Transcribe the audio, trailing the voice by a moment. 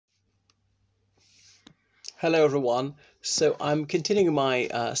Hello everyone. So I'm continuing my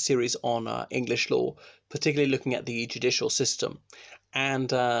series on English law, particularly looking at the judicial system. And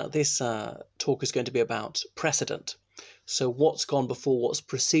this talk is going to be about precedent. So what's gone before, what's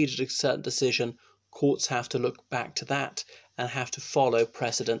preceded a certain decision, courts have to look back to that and have to follow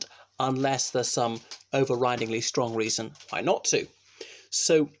precedent unless there's some overridingly strong reason why not to.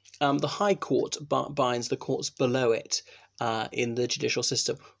 So the High Court binds the courts below it in the judicial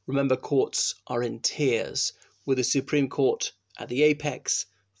system. Remember, courts are in tiers, with the Supreme Court at the apex,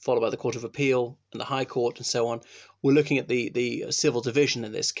 followed by the Court of Appeal and the High Court and so on. We're looking at the civil division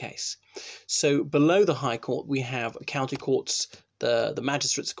in this case. So below the High Court, we have county courts, the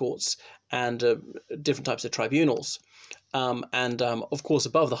magistrates' courts, and different types of tribunals. Of course,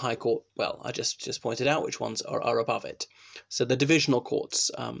 above the High Court, well, I just pointed out which ones are above it. So the divisional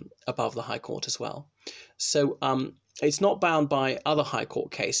courts above the High Court as well. So it's not bound by other High Court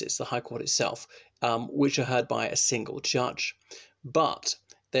cases, the High Court itself, which are heard by a single judge. But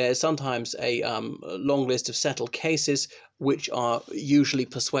there's sometimes a long list of settled cases which are usually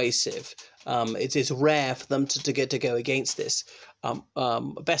persuasive. It is rare for them to go against this.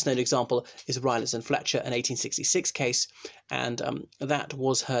 Best known example is Rylance and Fletcher, an 1866 case, and that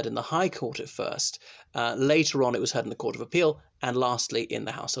was heard in the High Court at first. Later on, it was heard in the Court of Appeal, and lastly in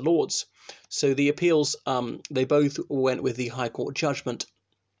the House of Lords. So the appeals, they both went with the High Court judgment,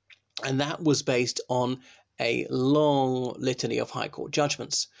 and that was based on a long litany of High Court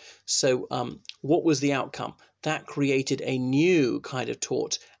judgments. So what was the outcome? That created a new kind of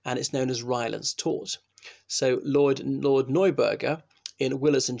tort, and it's known as Rylance tort. So Lord Neuberger in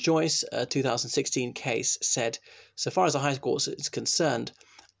Willis and Joyce, a 2016 case, said, so far as the High Court is concerned,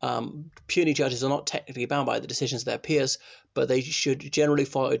 puisne judges are not technically bound by the decisions of their peers, but they should generally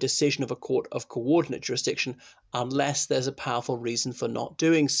follow a decision of a court of coordinate jurisdiction unless there's a powerful reason for not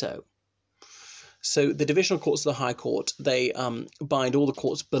doing so. So the divisional courts of the High Court, they bind all the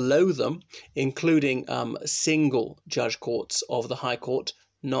courts below them, including single judge courts of the High Court,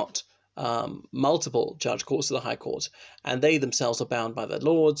 not multiple judge courts of the High Court, and they themselves are bound by the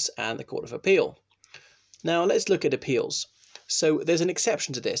Lords and the Court of Appeal. Now let's look at appeals. So there's an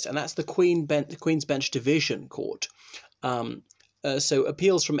exception to this, and that's the Queen's Bench Division Court. So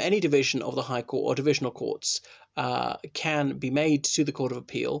appeals from any division of the High Court or divisional courts can be made to the Court of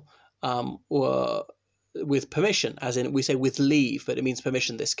Appeal or with permission, as in we say with leave, but it means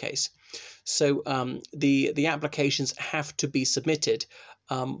permission in this case. So the applications have to be submitted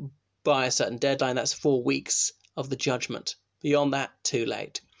by a certain deadline. That's 4 weeks of the judgment. Beyond that, too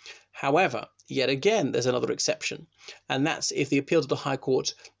late. However, yet again, there's another exception, and that's if the appeal to the High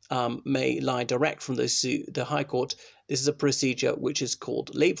Court may lie direct from the High Court. This is a procedure which is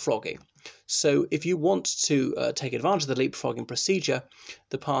called leapfrogging. So if you want to take advantage of the leapfrogging procedure,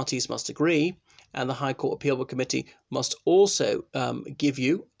 the parties must agree, and the High Court Appeal Committee must also give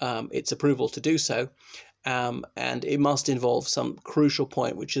you its approval to do so, and it must involve some crucial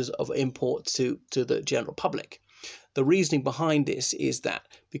point which is of import to the general public. The reasoning behind this is that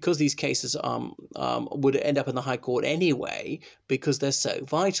because these cases would end up in the High Court anyway, because they're so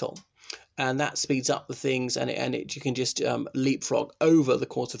vital, and that speeds up the things, and you can just leapfrog over the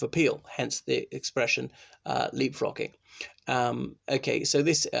Court of Appeal, hence the expression leapfrogging. Okay, so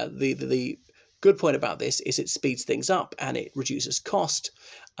this the good point about this is it speeds things up and it reduces cost.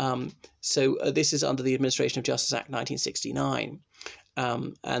 This is under the Administration of Justice Act 1969.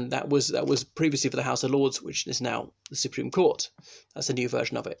 And that was previously for the House of Lords, which is now the Supreme Court. That's a new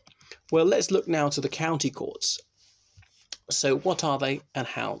version of it. Well, let's look now to the county courts. So what are they and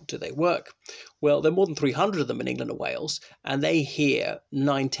how do they work? Well, there are more than 300 of them in England and Wales, and they hear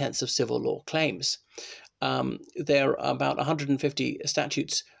 9/10 of civil law claims. There are about 150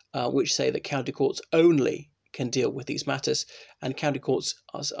 statutes which say that county courts only can deal with these matters, and county courts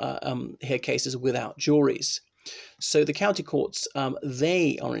hear cases without juries. So the county courts,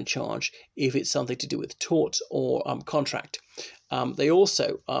 they are in charge if it's something to do with tort or contract. They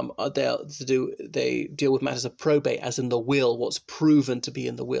also they deal with matters of probate, as in the will, what's proven to be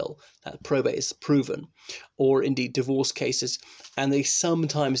in the will. That probate is proven, or indeed divorce cases, and they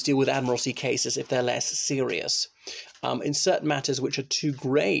sometimes deal with admiralty cases if they're less serious. In certain matters which are too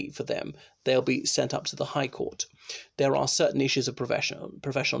grave for them, they'll be sent up to the High Court. There are certain issues of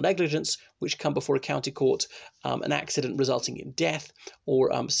professional negligence which come before a county court, an accident resulting in death,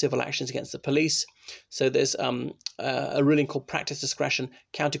 or civil actions against the police. So there's a ruling called Practice Discretion,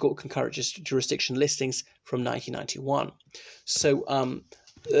 County Court Concurrent Jurisdiction Listings from 1991. So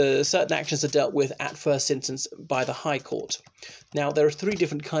certain actions are dealt with at first instance by the High Court. Now, there are three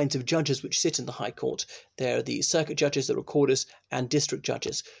different kinds of judges which sit in the High Court. There are the circuit judges, the recorders, and district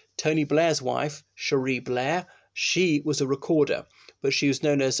judges. Tony Blair's wife, Cherie Blair, she was a recorder, but she was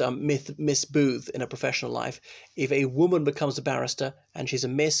known as Miss Booth in her professional life. If a woman becomes a barrister, and she's a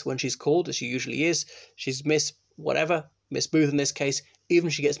miss when she's called, as she usually is, she's Miss whatever, Miss Booth in this case, even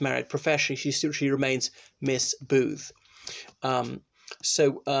if she gets married professionally, she remains Miss Booth. The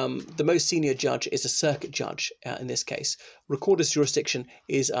most senior judge is a circuit judge in this case. Recorder's jurisdiction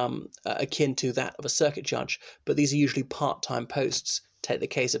is akin to that of a circuit judge, but these are usually part-time posts. Take the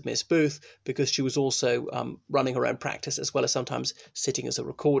case of Miss Booth, because she was also running her own practice as well as sometimes sitting as a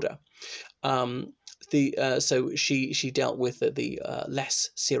recorder. So she dealt with the less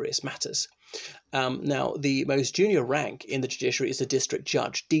serious matters. Now, the most junior rank in the judiciary is a district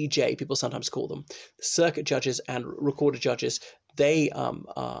judge, DJ, people sometimes call them. The circuit judges and recorder judges, they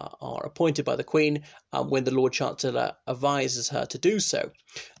are appointed by the Queen when the Lord Chancellor advises her to do so.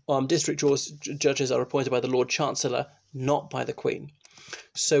 District judges are appointed by the Lord Chancellor, not by the Queen.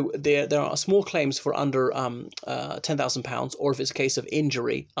 So there are small claims for under £10,000, or if it's a case of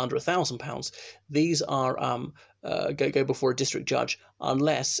injury, under £1,000. These are go before a district judge,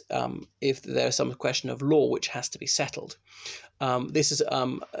 unless if there's some question of law which has to be settled.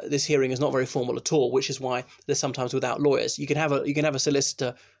 This hearing is not very formal at all, which is why they're sometimes without lawyers. You can have a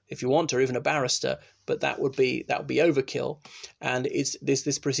solicitor if you want, or even a barrister, but that would be overkill. And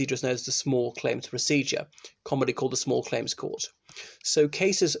this procedure is known as the small claims procedure, commonly called the small claims court. So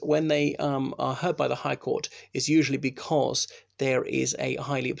cases, when they are heard by the High Court, is usually because there is a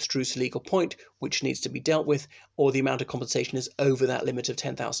highly abstruse legal point which needs to be dealt with, or the amount of compensation is over that limit of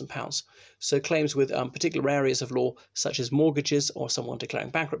 £10,000. So claims with particular areas of law, such as mortgages or someone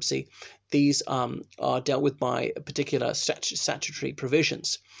declaring bankruptcy, these are dealt with by particular statutory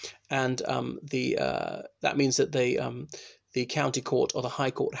provisions, and that means that the county court or the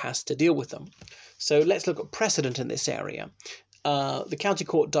High Court has to deal with them. So let's look at precedent in this area. The county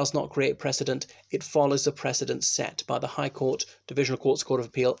court does not create precedent. It follows the precedent set by the High Court, Divisional Courts, Court of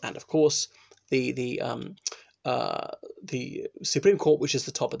Appeal, and of course the Supreme Court, which is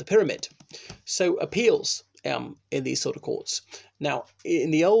the top of the pyramid. So appeals in these sort of courts. Now, in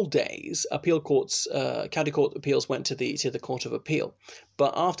the old days, appeal courts, county court appeals went to the Court of Appeal.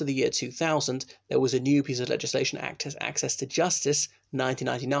 But after the year 2000, there was a new piece of legislation, Access to Justice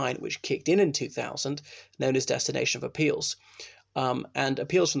 1999, which kicked in 2000, known as Destination of Appeals. And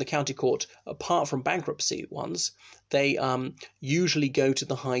appeals from the county court, apart from bankruptcy ones, they usually go to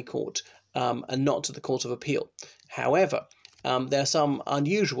the High Court and not to the Court of Appeal. However, there are some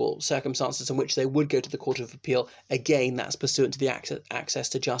unusual circumstances in which they would go to the Court of Appeal. Again, that's pursuant to the Access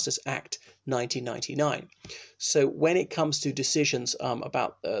to Justice Act 1999. So when it comes to decisions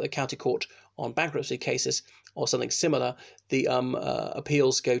about the county court on bankruptcy cases or something similar, the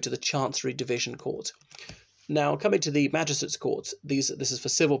appeals go to the Chancery Division Court. Now, coming to the Magistrates' Courts, this is for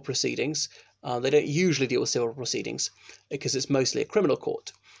civil proceedings. They don't usually deal with civil proceedings because it's mostly a criminal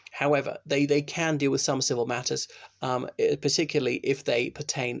court. However, they can deal with some civil matters, particularly if they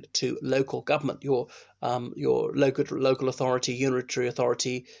pertain to local government, your local authority, unitary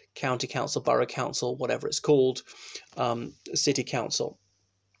authority, county council, borough council, whatever it's called, city council.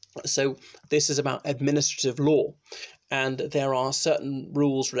 So this is about administrative law, and there are certain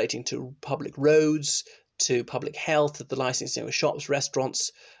rules relating to public roads, to public health, to the licensing of shops,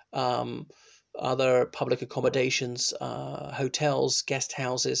 restaurants, other public accommodations, hotels, guest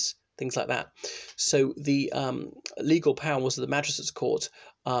houses, things like that. So the legal powers of the Magistrates' Court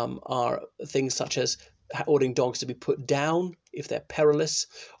are things such as ordering dogs to be put down if they're perilous,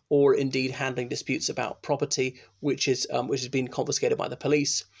 or indeed handling disputes about property which has been confiscated by the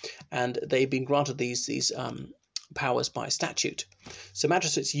police, and they've been granted these powers by statute. So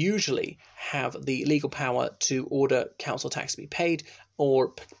magistrates usually have the legal power to order council tax to be paid,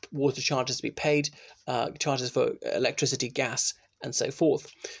 or water charges to be paid, charges for electricity, gas, and so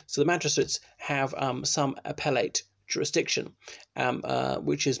forth. So the magistrates have some appellate jurisdiction,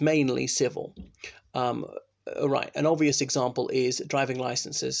 which is mainly civil. Right, an obvious example is driving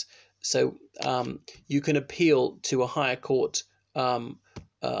licenses. So you can appeal to a higher court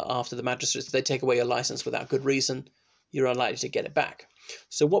after the magistrates. If they take away your license without good reason, you're unlikely to get it back.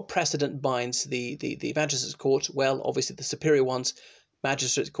 So what precedent binds the Magistrates' Court? Well, obviously the superior ones.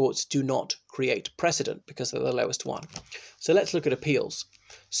 Magistrate courts do not create precedent because they're the lowest one. So let's look at appeals.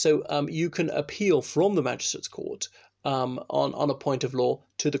 So you can appeal from the Magistrates' Court on a point of law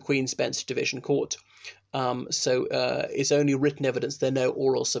to the Queen's Bench Division Court. It's only written evidence. There are no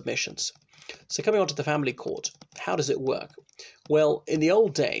oral submissions. So coming on to the family court, how does it work? Well, in the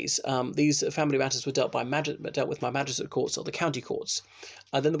old days, these family matters were dealt with by magistrate courts or the county courts.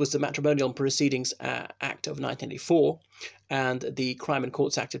 Then there was the Matrimonial Proceedings Act of 1984 and the Crime and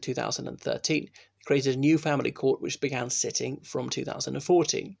Courts Act of 2013. Created a new family court which began sitting from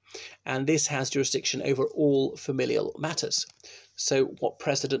 2014. And this has jurisdiction over all familial matters. So what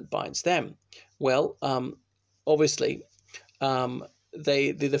precedent binds them? Well, obviously,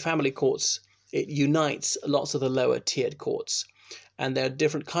 the family courts, it unites lots of the lower tiered courts. And there are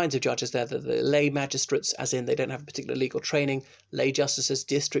different kinds of judges there. The lay magistrates, as in they don't have particular legal training, lay justices,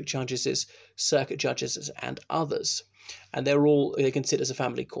 district judges, circuit judges, and others. And they're considered as a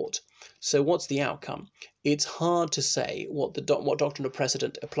family court. So what's the outcome? It's hard to say what doctrine of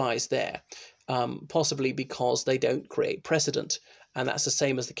precedent applies there, possibly because they don't create precedent. And that's the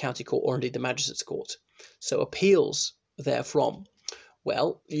same as the county court or indeed the magistrates court. So appeals therefrom,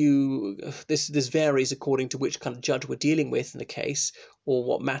 well, this varies according to which kind of judge we're dealing with in the case or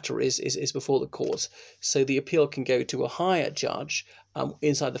what matter is before the court. So the appeal can go to a higher judge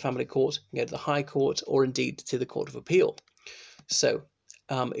inside the family court, can go to the High Court or indeed to the Court of Appeal. So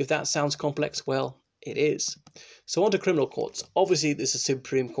if that sounds complex, well, it is. So on to criminal courts. Obviously, there's a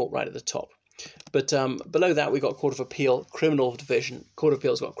Supreme Court right at the top. But below that, we've got Court of Appeal, Criminal Division. Court of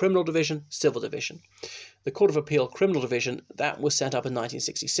Appeal's got Criminal Division, Civil Division. The Court of Appeal Criminal Division, that was set up in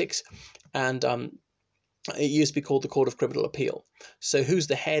 1966, and it used to be called the Court of Criminal Appeal. So who's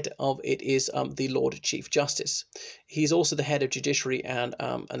the head of it is the Lord Chief Justice. He's also the head of Judiciary and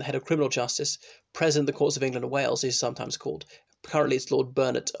the head of Criminal Justice. President of the Courts of England and Wales is sometimes called. Currently, it's Lord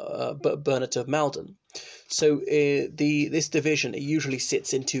Burnett of Malden. So this division, it usually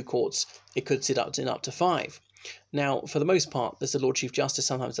sits in two courts. It could sit up to five. Now, for the most part, there's the Lord Chief Justice.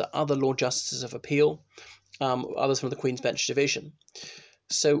 Sometimes there are other Lord Justices of Appeal, others from the Queen's Bench Division.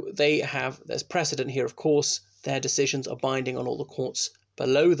 So there's precedent here, of course. Their decisions are binding on all the courts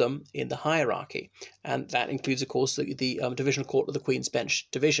below them in the hierarchy. And that includes, of course, the Divisional Court of the Queen's Bench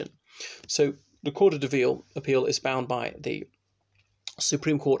Division. So the Court of Appeal is bound by the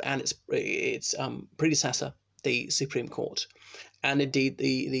Supreme Court and its predecessor, the Supreme Court. And indeed,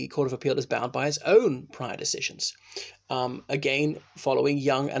 the Court of Appeal is bound by its own prior decisions. Again, following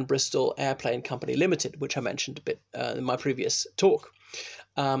Young and Bristol Airplane Company Limited, which I mentioned a bit in my previous talk.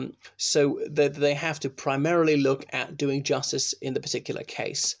 So they have to primarily look at doing justice in the particular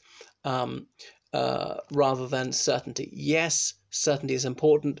case rather than certainty. Yes, certainty is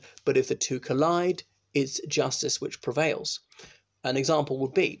important, but if the two collide, it's justice which prevails. An example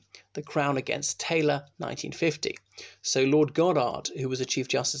would be the Crown against Taylor, 1950. So Lord Goddard, who was a Chief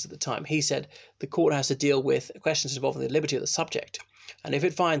Justice at the time, he said the court has to deal with questions involving the liberty of the subject. And if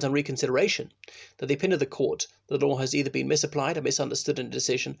it finds on reconsideration that the opinion of the court, the law has either been misapplied or misunderstood in a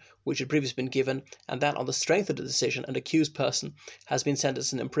decision which had previously been given, and that on the strength of the decision an accused person has been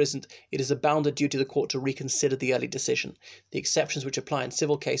sentenced and imprisoned, it is a bounden duty of the court to reconsider the early decision. The exceptions which apply in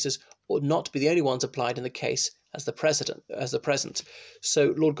civil cases ought not to be the only ones applied in the case as the present.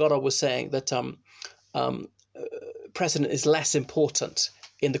 So Lord Goddard was saying that precedent is less important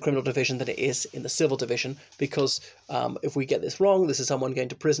in the criminal division than it is in the civil division, because if we get this wrong, this is someone going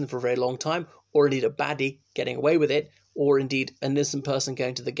to prison for a very long time, or indeed a baddie getting away with it, or indeed an innocent person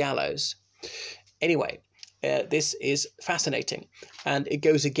going to the gallows. Anyway, this is fascinating, and it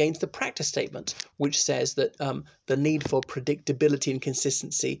goes against the practice statement, which says that the need for predictability and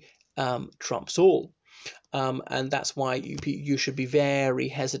consistency trumps all. And that's why you should be very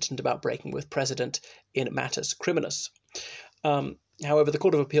hesitant about breaking with precedent in matters criminous. However, the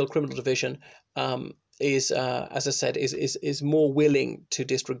Court of Appeal Criminal Division is, as I said, is more willing to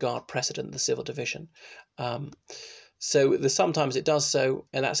disregard precedent than the Civil Division. So sometimes it does so,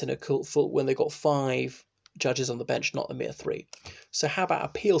 and that's in a full when they've got 5 judges on the bench, not a mere 3. So how about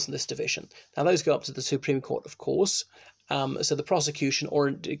appeals in this division? Now those go up to the Supreme Court, of course. So the prosecution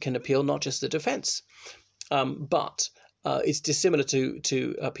can appeal, not just the defence. But it's dissimilar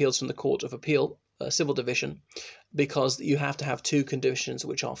to appeals from the Court of Appeal, Civil Division, because you have to have 2 conditions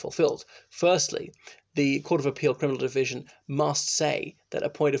which are fulfilled. Firstly, the Court of Appeal Criminal Division must say that a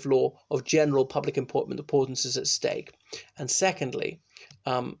point of law of general public importance is at stake. And secondly,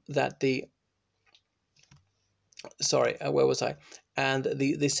 that the... Sorry, where was I? And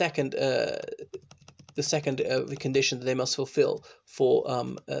the second... The second condition that they must fulfill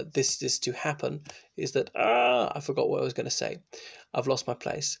for this to happen is that I forgot what I was going to say. I've lost my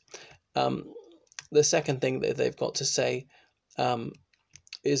place. The second thing that they've got to say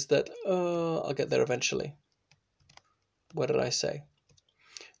is that I'll get there eventually. What did I say?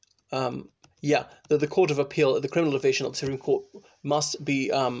 Yeah, the Court of Appeal, the Criminal Division of the Supreme Court must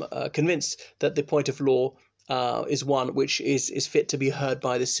be convinced that the point of law is one which is fit to be heard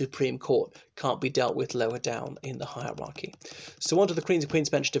by the Supreme Court, can't be dealt with lower down in the hierarchy. So on to the Queen's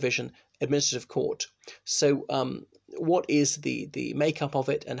Bench Division, Administrative Court. So what is the makeup of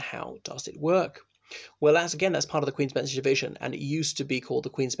it and how does it work? Well, that's part of the Queen's Bench Division, and it used to be called the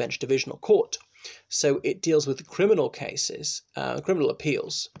Queen's Bench Divisional Court. So it deals with criminal cases, criminal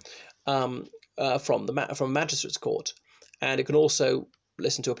appeals from a magistrate's court, and it can also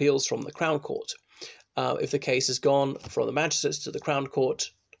listen to appeals from the Crown Court. If the case has gone from the magistrates to the Crown Court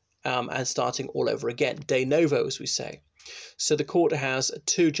and starting all over again, de novo, as we say. So the court has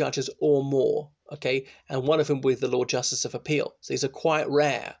 2 judges or more, okay, and one of them with the Lord Justice of Appeal. So these are quite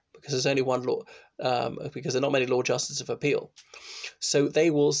rare because there's only one law, because there are not many Lord Justices of Appeal. So they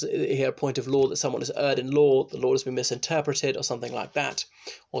will hear a point of law that someone has erred in law, the law has been misinterpreted or something like that,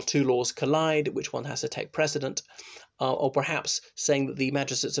 or 2 laws collide, which one has to take precedent, or perhaps saying that the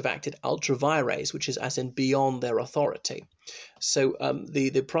magistrates have acted ultra vires, which is as in beyond their authority. So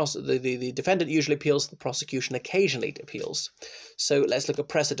the defendant usually appeals, the prosecution occasionally appeals. So let's look at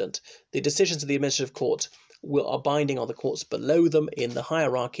precedent. The decisions of the administrative court are binding on the courts below them in the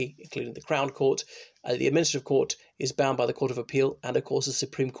hierarchy, including the Crown Court. The administrative court is bound by the Court of Appeal, and of course the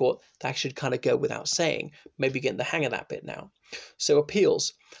Supreme Court. That should kind of go without saying. Maybe getting the hang of that bit now. So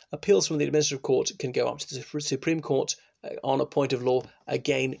appeals from the administrative court can go up to the Supreme Court on a point of law.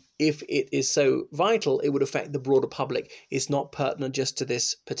 Again, if it is so vital, it would affect the broader public. It's not pertinent just to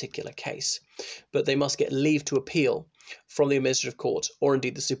this particular case, but they must get leave to appeal from the administrative court, or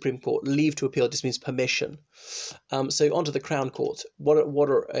indeed the Supreme Court. Leave to appeal just means permission. So onto the Crown Court. What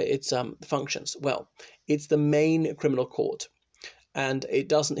are its functions? Well, it's the main criminal court, and it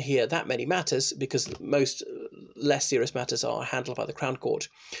doesn't hear that many matters because most less serious matters are handled by the Crown Court.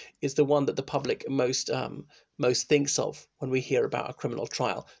 It's the one that the public most thinks of when we hear about a criminal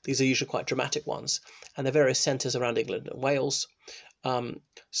trial. These are usually quite dramatic ones, and there are various centres around England and Wales.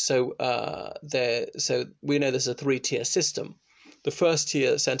 So we know there's a 3-tier system. The first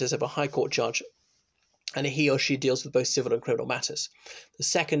tier centres have a High Court judge, and he or she deals with both civil and criminal matters. The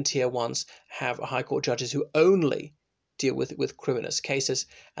second tier ones have a High Court judges who only deal with criminal cases,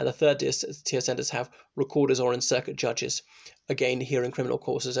 and the third tier centres have recorders or in-circuit judges, again hearing criminal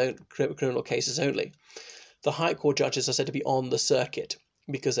cases only. The High Court judges are said to be on the circuit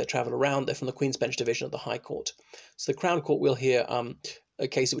because they travel around. They're from the Queen's Bench Division of the High Court. So the Crown Court will hear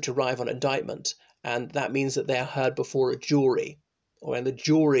cases which arrive on indictment, and that means that they are heard before a jury, or when the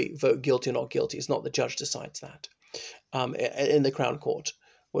jury vote guilty or not guilty. It's not the judge decides that in the Crown Court.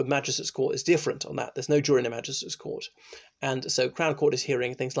 With Magistrates' Court is different on that. There's no jury in the Magistrates' Court. And so Crown Court is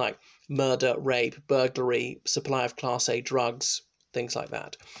hearing things like murder, rape, burglary, supply of Class A drugs, things like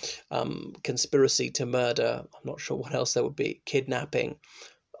that. Conspiracy to murder, I'm not sure what else there would be, kidnapping,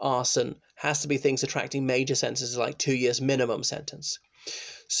 arson, has to be things attracting major sentences like 2 years minimum sentence.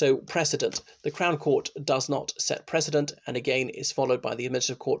 So precedent. The Crown Court does not set precedent, and again is followed by the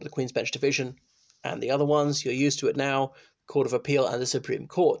Administrative Court of the Queen's Bench Division and the other ones. You're used to it now, Court of Appeal and the Supreme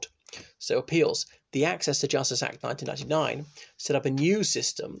Court. So appeals. The Access to Justice Act 1999 set up a new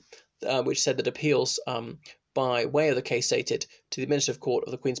system which said that appeals by way of the case stated to the Administrative Court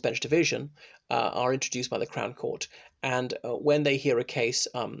of the Queen's Bench Division are introduced by the Crown Court. And when they hear a case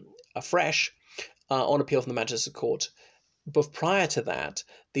afresh on appeal from the Magistrates' Court, but prior to that,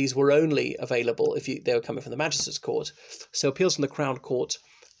 these were only available if they were coming from the Magistrates' Court. So appeals from the Crown Court,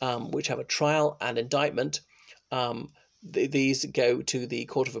 which have a trial and indictment, these go to the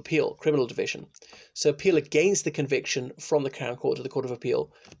Court of Appeal, Criminal Division. So appeal against the conviction from the Crown Court to the Court of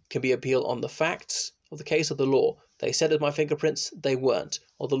Appeal can be appeal on the facts of the case or the law. They said it my fingerprints, they weren't.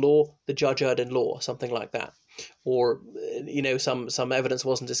 Or the law, the judge erred in law, something like that. Or, some evidence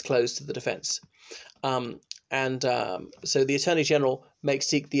wasn't disclosed to the defence. So the Attorney General may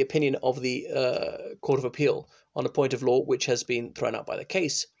seek the opinion of the Court of Appeal on a point of law which has been thrown out by the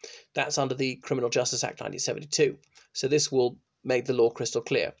case. That's under the Criminal Justice Act 1972. So this will make the law crystal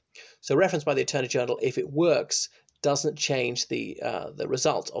clear. So reference by the Attorney General, if it works, doesn't change the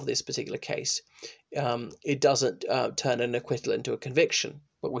result of this particular case. It doesn't turn an acquittal into a conviction,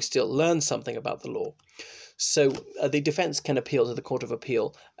 but we still learn something about the law. So the defence can appeal to the Court of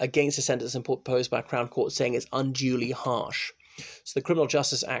Appeal against a sentence imposed by a Crown Court saying it's unduly harsh. So the Criminal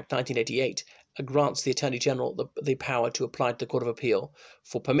Justice Act 1988 grants the Attorney General the power to apply to the Court of Appeal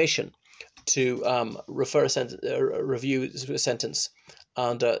for permission to review a sentence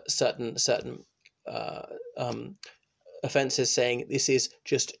under certain offences, saying this is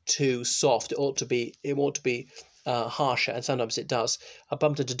just too soft. It ought to be harsher, and sometimes it does. I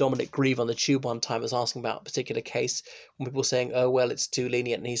bumped into Dominic Grieve on the tube one time. I was asking about a particular case, when people were saying, oh, well, it's too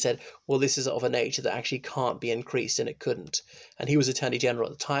lenient. And he said, well, this is of a nature that actually can't be increased, and it couldn't. And he was Attorney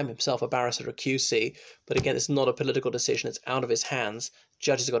General at the time, himself a barrister, a QC. But again, it's not a political decision. It's out of his hands.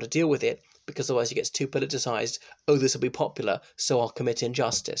 Judges have got to deal with it, because otherwise he gets too politicized. Oh, this will be popular, so I'll commit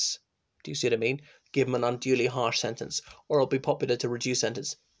injustice. Do you see what I mean? Give him an unduly harsh sentence, or it'll be popular to reduce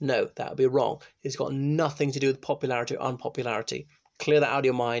sentence. No, that would be wrong. It's got nothing to do with popularity or unpopularity. Clear that out of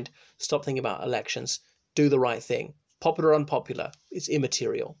your mind. Stop thinking about elections. Do the right thing. Popular or unpopular, it's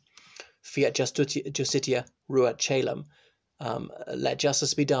immaterial. Fiat justitia ruat caelum. Let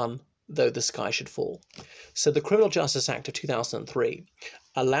justice be done, though the sky should fall. So the Criminal Justice Act of 2003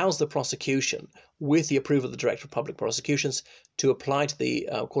 allows the prosecution, with the approval of the Director of Public Prosecutions, to apply to the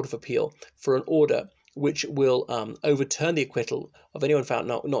Court of Appeal for an order which will overturn the acquittal of anyone found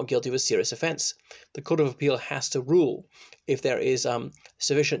not guilty of a serious offence. The Court of Appeal has to rule if there is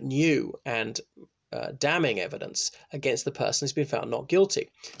sufficient new and damning evidence against the person who's been found not guilty.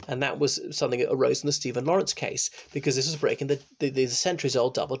 And that was something that arose in the Stephen Lawrence case, because this was breaking the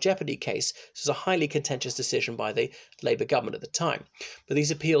centuries-old double jeopardy case. This was a highly contentious decision by the Labour government at the time. But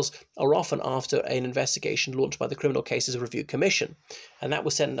these appeals are often after an investigation launched by the Criminal Cases Review Commission, and that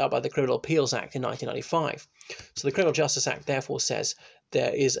was sent out by the Criminal Appeals Act in 1995. So the Criminal Justice Act therefore says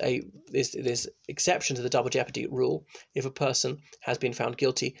there is this exception to the double jeopardy rule. If a person has been found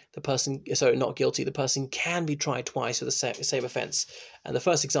guilty, not guilty, the person can be tried twice for the same offence. And the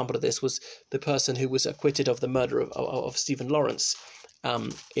first example of this was the person who was acquitted of the murder of Stephen Lawrence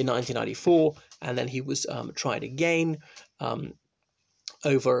in 1994, and then he was tried again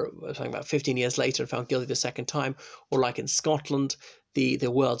over something about 15 years later and found guilty the second time. Or like in Scotland, the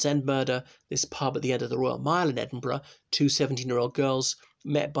World's End murder, this pub at the end of the Royal Mile in Edinburgh, two 17-year-old girls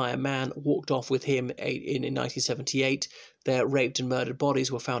met by a man, walked off with him in 1978. Their raped and murdered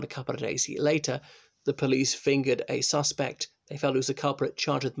bodies were found a couple of days later. The police fingered a suspect. They felt he was a culprit,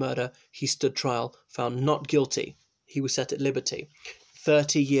 charged with murder. He stood trial, found not guilty. He was set at liberty.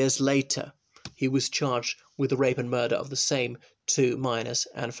 30 years later, he was charged with the rape and murder of the same two minors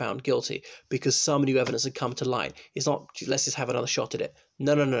and found guilty, because some new evidence had come to light. It's not, let's just have another shot at it.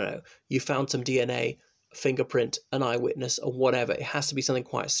 No. You found some DNA, a fingerprint, an eyewitness, or whatever. It has to be something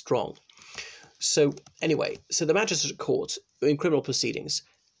quite strong. So anyway, so the Magistrate Court in criminal proceedings,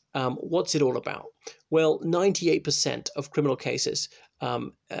 what's it all about? Well, 98% of criminal cases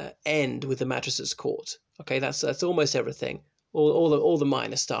end with the Magistrate's Court. Okay, that's almost everything. All the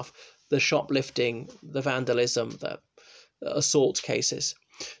minor stuff, the shoplifting, the vandalism, the assault cases.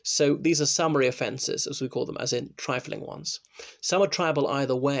 So these are summary offences, as we call them, as in trifling ones. Some are triable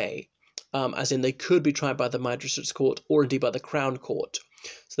either way, as in they could be tried by the Magistrate's Court or indeed by the Crown Court.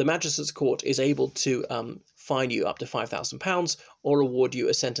 So the Magistrate's Court is able to fine you up to £5,000 or award you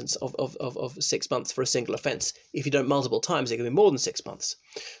a sentence of 6 months for a single offence. If you do it multiple times, it can be more than 6 months.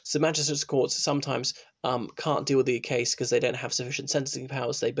 So Magistrate's Courts sometimes can't deal with the case because they don't have sufficient sentencing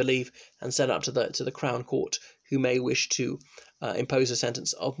powers, they believe, and send it up to the Crown Court, who may wish to impose a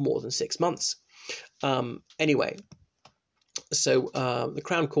sentence of more than 6 months. Anyway, so the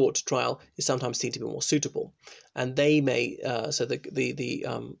Crown Court trial is sometimes seen to be more suitable, and they may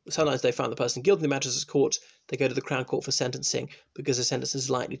sometimes they find the person guilty in the Magistrate's Court. They go to the Crown Court for sentencing because the sentence is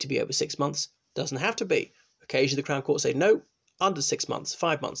likely to be over 6 months. Doesn't have to be. Occasionally the Crown Court say no, under 6 months,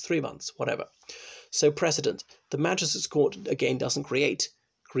 5 months, 3 months, whatever. So precedent. The Magistrate's Court again doesn't create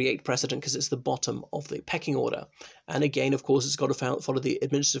precedent because it's the bottom of the pecking order. And again, of course, it's got to follow the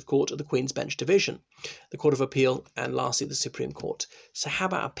Administrative Court of the Queen's Bench Division, the Court of Appeal, and lastly, the Supreme Court. So how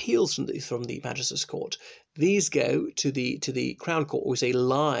about appeals from the Magistrates' Court? These go to the Crown Court, or we say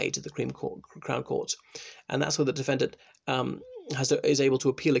lie to the Crown Court. And that's where the defendant is able to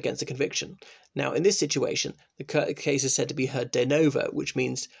appeal against a conviction. Now, in this situation, the case is said to be heard de novo, which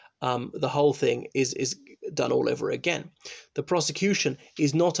means the whole thing is done all over again. The prosecution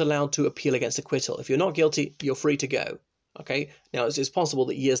is not allowed to appeal against acquittal. If you're not guilty, you're free to go. Okay. Now, it's possible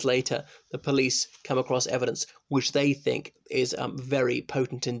that years later the police come across evidence which they think is very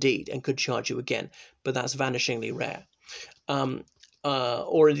potent indeed and could charge you again, but that's vanishingly rare.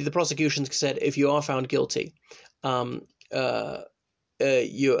 Or indeed, the prosecution said if you are found guilty, and the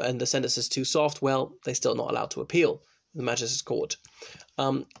sentence is too soft, well, they're still not allowed to appeal the Magistrates' Court.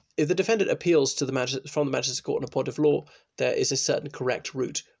 If the defendant appeals to from the Magistrates' Court on a point of law, there is a certain correct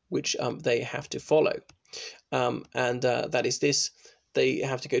route which they have to follow. That is this. They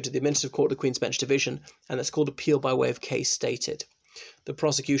have to go to the Administrative Court of the Queen's Bench Division, and that's called appeal by way of case stated. The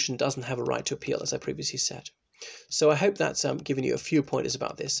prosecution doesn't have a right to appeal, as I previously said. So I hope that's given you a few pointers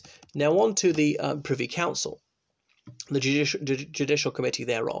about this. Now on to the Privy Council. the judicial committee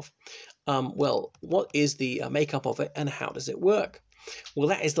thereof. Well, what is the makeup of it and how does it work? Well,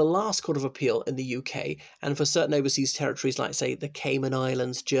 that is the last court of appeal in the UK, and for certain overseas territories like, say, the Cayman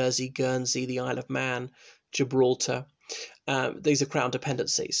Islands, Jersey, Guernsey, the Isle of Man, Gibraltar. These are crown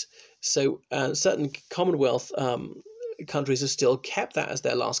dependencies. So certain Commonwealth countries have still kept that as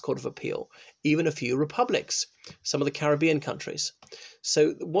their last court of appeal, even a few republics, some of the Caribbean countries.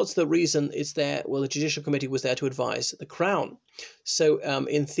 So what's the reason it's there? Well, the Judicial Committee was there to advise the Crown. So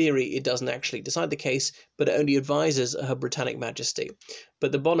in theory, it doesn't actually decide the case, but it only advises Her Britannic Majesty.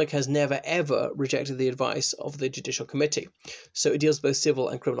 But the monarch has never, ever rejected the advice of the Judicial Committee. So it deals with both civil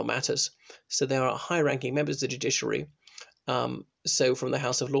and criminal matters. So there are high-ranking members of the judiciary, so from the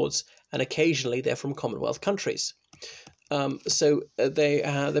House of Lords, and occasionally they're from Commonwealth countries. There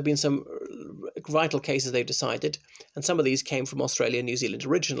have been some vital cases they've decided, and some of these came from Australia and New Zealand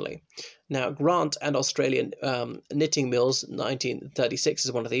originally. Now, Grant and Australian Knitting Mills, 1936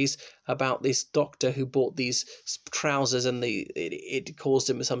 is one of these, about this doctor who bought these trousers and it caused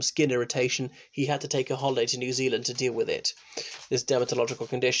him some skin irritation. He had to take a holiday to New Zealand to deal with it, this dermatological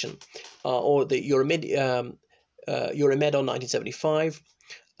condition. Or the Euromed on 1975.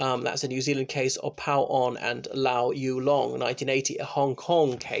 That's a New Zealand case of Pao On and Lau Yu Long, 1980, a Hong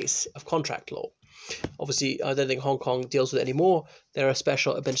Kong case of contract law. Obviously, I don't think Hong Kong deals with it anymore. They're a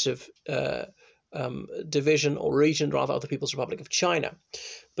special administrative division or region, rather, of the People's Republic of China.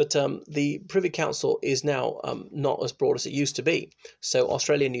 But the Privy Council is now not as broad as it used to be. So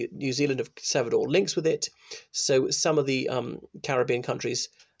Australia and New Zealand have severed all links with it. So some of the Caribbean countries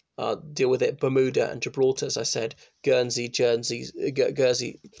deal with it. Bermuda and Gibraltar, as I said, Guernsey, Jersey,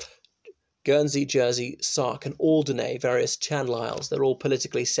 Sark, and Alderney, various Channel Isles. They're all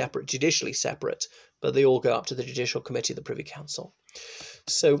politically separate, judicially separate, but they all go up to the Judicial Committee of the Privy Council.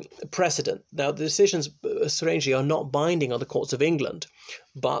 So, precedent. Now, the decisions, strangely, are not binding on the courts of England,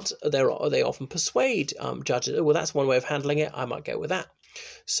 but they often persuade judges. Well, that's one way of handling it. I might go with that.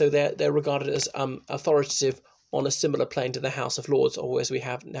 So they're regarded as authoritative on a similar plane to the House of Lords, or as we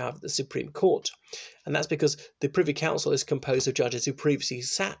have now the Supreme Court. And that's because the Privy Council is composed of judges who previously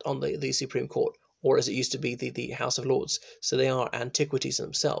sat on the Supreme Court, or as it used to be, the House of Lords. So they are antiquities in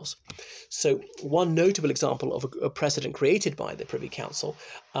themselves. So one notable example of a precedent created by the Privy Council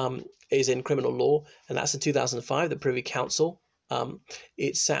is in criminal law, and that's in 2005, the Privy Council.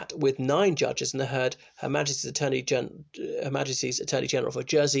 It sat with 9 judges and heard Her Majesty's Attorney General for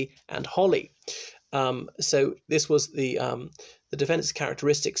Jersey and Holly. So this was the defendant's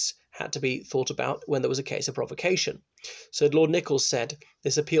characteristics had to be thought about when there was a case of provocation. So Lord Nichols said,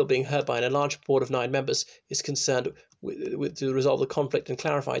 this appeal being heard by an enlarged board of 9 members is concerned with to resolve the conflict and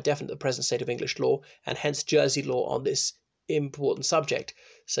clarify definitely the present state of English law, and hence Jersey law on this important subject.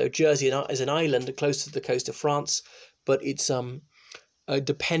 So Jersey is an island close to the coast of France, but it's a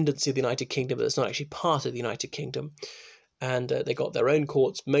dependency of the United Kingdom, but it's not actually part of the United Kingdom. And they got their own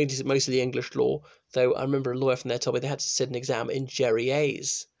courts, mostly English law, though I remember a lawyer from there told me they had to sit an exam in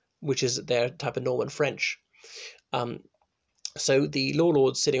Jerriese, which is their type of Norman French. So the law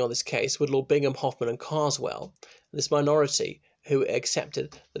lords sitting on this case were Lord Bingham, Hoffman and Carswell, this minority who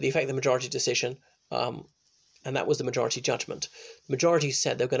accepted that the effect of the majority decision, and that was the majority judgment. The majority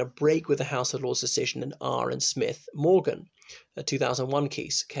said they were going to break with the House of Lords decision in R and Smith Morgan, a 2001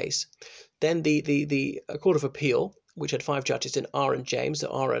 case. Then the Court of Appeal, which had 5 judges in R and James, so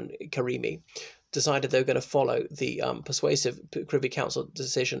R and Karimi, decided they were going to follow the persuasive Privy Council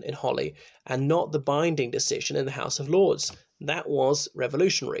decision in Holly and not the binding decision in the House of Lords. That was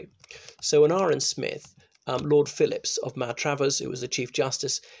revolutionary. So in R and Smith, Lord Phillips of Maltravers, who was the Chief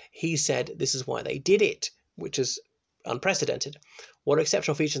Justice, he said this is why they did it, which is unprecedented. What are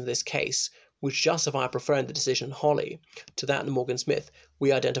exceptional features in this case which justify preferring the decision in Holly to that in Morgan Smith?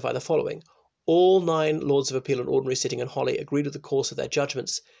 We identify the following. All 9 Lords of Appeal and Ordinary sitting in Holly agreed with the course of their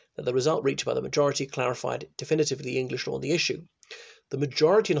judgments that the result reached by the majority clarified definitively the English law on the issue. The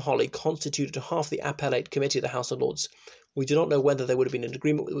majority in Holly constituted half the appellate committee of the House of Lords. We do not know whether they would have been in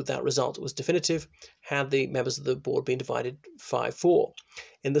agreement with that result was definitive had the members of the board been divided 5-4.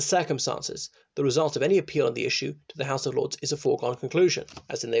 In the circumstances, the result of any appeal on the issue to the House of Lords is a foregone conclusion,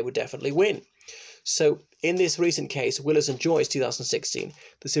 as in they would definitely win. So, in this recent case, Willis and Joyce 2016,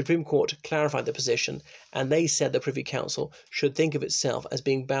 the Supreme Court clarified the position, and they said the Privy Council should think of itself as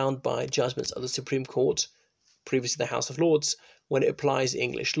being bound by judgments of the Supreme Court, previously the House of Lords, when it applies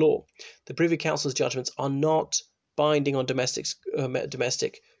English law. The Privy Council's judgments are not binding on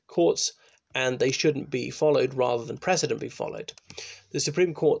domestic courts, and they shouldn't be followed rather than precedent be followed. The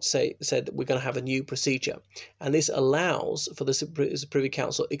Supreme Court said that we're going to have a new procedure, and this allows for the Privy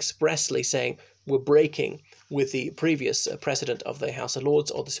Council expressly saying we're breaking with the previous precedent of the House of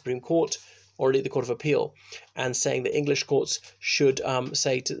Lords or the Supreme Court or indeed the Court of Appeal, and saying that English courts should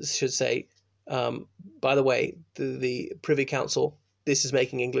say, by the way, the Privy Council, this is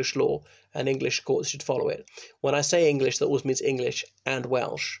making English law, and English courts should follow it. When I say English, that always means English and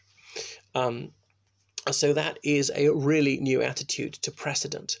Welsh. So that is a really new attitude to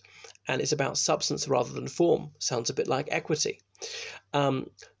precedent, and it's about substance rather than form. Sounds a bit like equity. The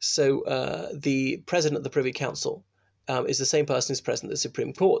president of the Privy Council is the same person who's president of the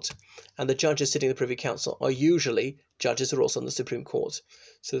Supreme Court, and the judges sitting in the Privy Council are usually judges who are also on the Supreme Court.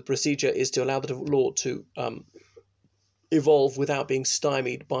 So the procedure is to allow the law to evolve without being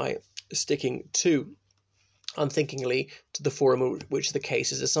stymied by sticking unthinkingly to the forum in which the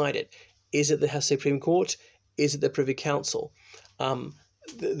case is decided. Is it the Supreme Court? Is it the Privy Council?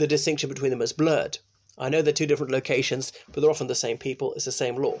 The distinction between them is blurred. I know they're two different locations, but they're often the same people. It's the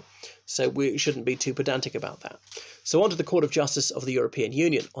same law. So we shouldn't be too pedantic about that. So on to the Court of Justice of the European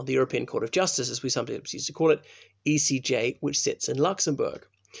Union, on the European Court of Justice, as we sometimes used to call it, ECJ, which sits in Luxembourg.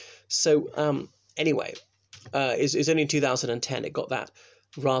 So anyway, it's only in 2010 it got that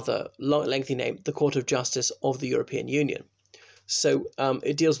rather lengthy name, the Court of Justice of the European Union. So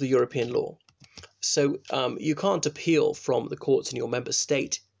it deals with European law. So you can't appeal from the courts in your member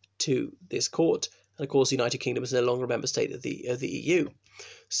state to this court. And of course, the United Kingdom is no longer a member state of the EU.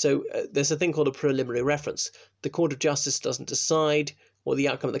 So there's a thing called a preliminary reference. The Court of Justice doesn't decide what the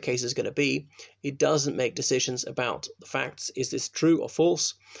outcome of the case is going to be. It doesn't make decisions about the facts. Is this true or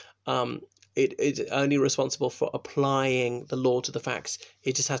false? It is only responsible for applying the law to the facts.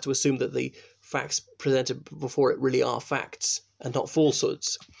 It just has to assume that the facts presented before it really are facts and not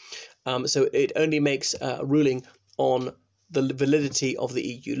falsehoods. So it only makes a ruling on the validity of the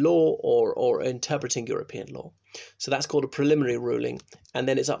EU law or interpreting European law. So that's called a preliminary ruling, and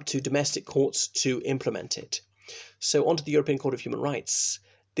then it's up to domestic courts to implement it. So on to the European Court of Human Rights.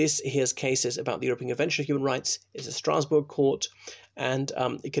 This hears cases about the European Convention of Human Rights. It's a Strasbourg court, and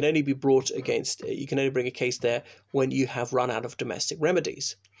it can only be brought against, you can only bring a case there when you have run out of domestic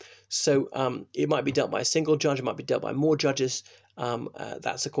remedies. So it might be dealt by a single judge, it might be dealt by more judges.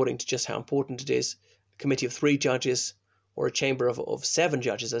 That's according to just how important it is. A committee of 3 judges or a chamber of 7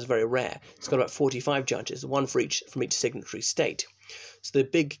 judges, that's very rare. It's got about 45 judges, one from each signatory state. So the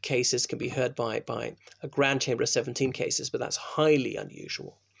big cases can be heard by a grand chamber of 17 cases, but that's highly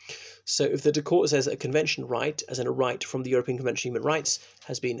unusual. So if the court says a convention right, as in a right from the European Convention of Human Rights,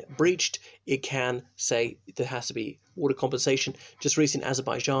 has been breached, it can say there has to be water compensation. Just recently in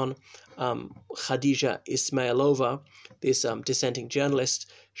Azerbaijan, Khadija Ismailova, this dissenting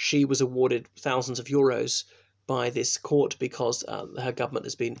journalist, she was awarded thousands of euros by this court because her government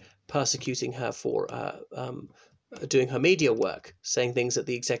has been persecuting her for doing her media work, saying things that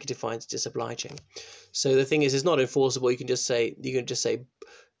the executive finds disobliging. So the thing is, it's not enforceable. You can just say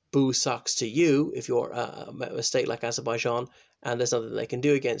boo sucks to you if you're a state like Azerbaijan, and there's nothing they can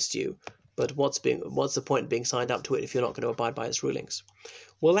do against you. But what's the point of being signed up to it if you're not going to abide by its rulings?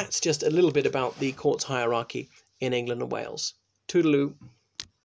 Well, that's just a little bit about the courts hierarchy in England and Wales. Toodaloo.